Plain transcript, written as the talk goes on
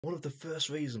One of the first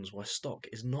reasons why stock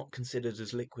is not considered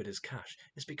as liquid as cash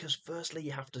is because firstly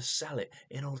you have to sell it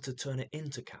in order to turn it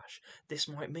into cash. This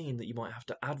might mean that you might have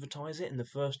to advertise it in the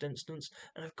first instance,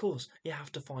 and of course you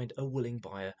have to find a willing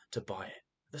buyer to buy it.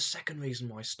 The second reason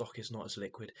why stock is not as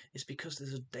liquid is because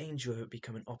there's a danger of it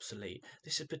becoming obsolete.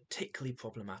 This is particularly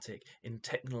problematic in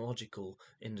technological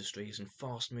industries and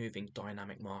fast-moving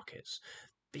dynamic markets.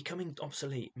 Becoming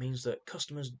obsolete means that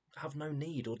customers have no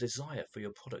need or desire for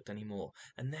your product anymore,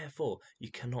 and therefore you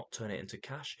cannot turn it into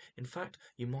cash. In fact,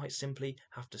 you might simply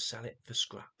have to sell it for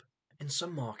scrap. In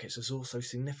some markets, there's also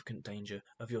significant danger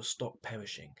of your stock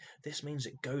perishing. This means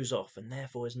it goes off and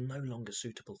therefore is no longer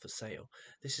suitable for sale.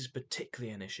 This is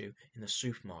particularly an issue in the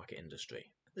supermarket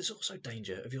industry. There's also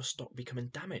danger of your stock becoming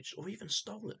damaged or even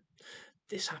stolen.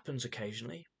 This happens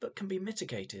occasionally, but can be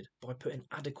mitigated by putting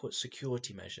adequate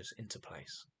security measures into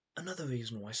place. Another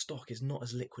reason why stock is not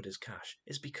as liquid as cash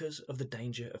is because of the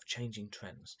danger of changing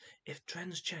trends. If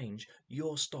trends change,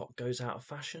 your stock goes out of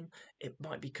fashion, it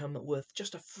might become worth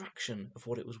just a fraction of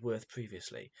what it was worth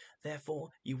previously.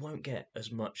 Therefore, you won't get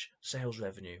as much sales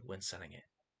revenue when selling it.